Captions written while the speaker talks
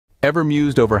Ever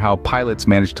mused over how pilots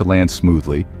manage to land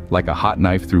smoothly, like a hot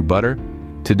knife through butter?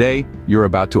 Today, you're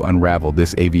about to unravel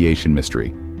this aviation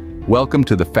mystery. Welcome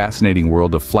to the fascinating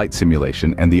world of flight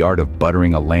simulation and the art of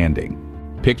buttering a landing.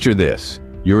 Picture this: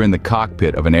 you're in the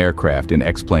cockpit of an aircraft in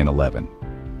X-Plane 11,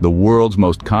 the world's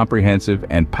most comprehensive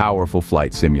and powerful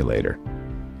flight simulator.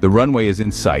 The runway is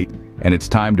in sight, and it's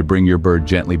time to bring your bird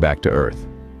gently back to Earth.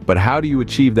 But how do you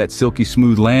achieve that silky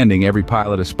smooth landing every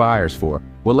pilot aspires for?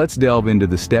 Well, let's delve into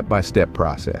the step-by-step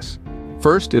process.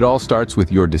 First, it all starts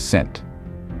with your descent.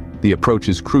 The approach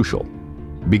is crucial.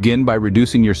 Begin by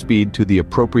reducing your speed to the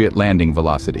appropriate landing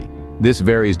velocity. This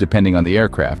varies depending on the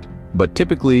aircraft, but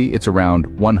typically it's around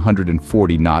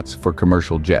 140 knots for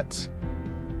commercial jets.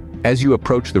 As you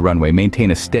approach the runway, maintain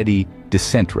a steady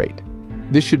descent rate.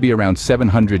 This should be around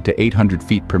 700 to 800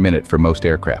 feet per minute for most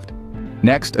aircraft.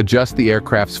 Next, adjust the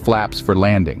aircraft's flaps for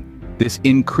landing. This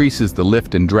increases the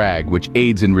lift and drag, which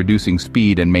aids in reducing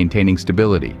speed and maintaining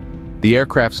stability. The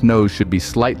aircraft's nose should be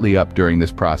slightly up during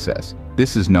this process.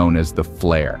 This is known as the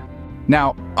flare.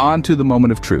 Now, on to the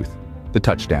moment of truth, the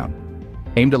touchdown.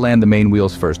 Aim to land the main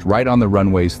wheels first, right on the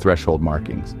runway's threshold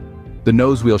markings. The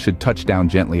nose wheel should touch down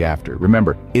gently after.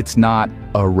 Remember, it's not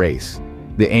a race.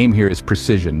 The aim here is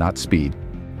precision, not speed.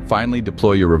 Finally,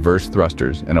 deploy your reverse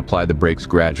thrusters and apply the brakes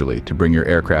gradually to bring your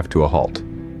aircraft to a halt.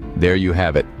 There you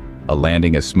have it, a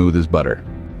landing as smooth as butter.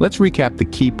 Let's recap the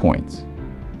key points.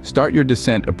 Start your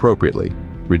descent appropriately.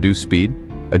 Reduce speed,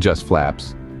 adjust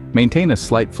flaps, maintain a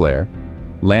slight flare,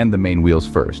 land the main wheels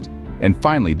first, and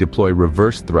finally deploy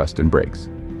reverse thrust and brakes.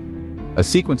 A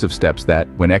sequence of steps that,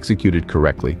 when executed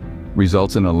correctly,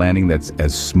 results in a landing that's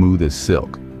as smooth as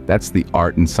silk. That's the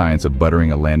art and science of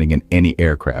buttering a landing in any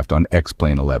aircraft on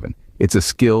X-Plane 11. It's a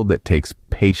skill that takes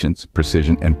patience,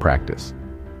 precision, and practice.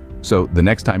 So the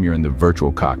next time you're in the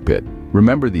virtual cockpit,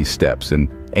 remember these steps and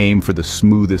aim for the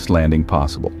smoothest landing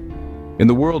possible. In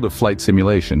the world of flight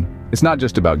simulation, it's not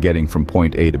just about getting from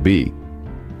point A to B.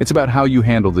 It's about how you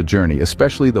handle the journey,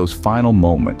 especially those final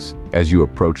moments as you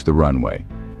approach the runway.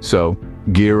 So,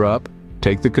 gear up,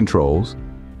 take the controls,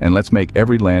 and let's make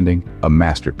every landing a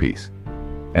masterpiece.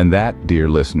 And that, dear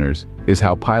listeners, is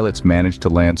how pilots manage to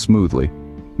land smoothly,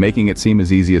 making it seem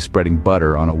as easy as spreading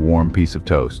butter on a warm piece of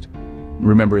toast.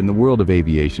 Remember, in the world of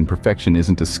aviation, perfection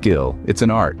isn't a skill, it's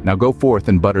an art. Now go forth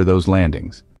and butter those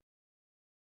landings.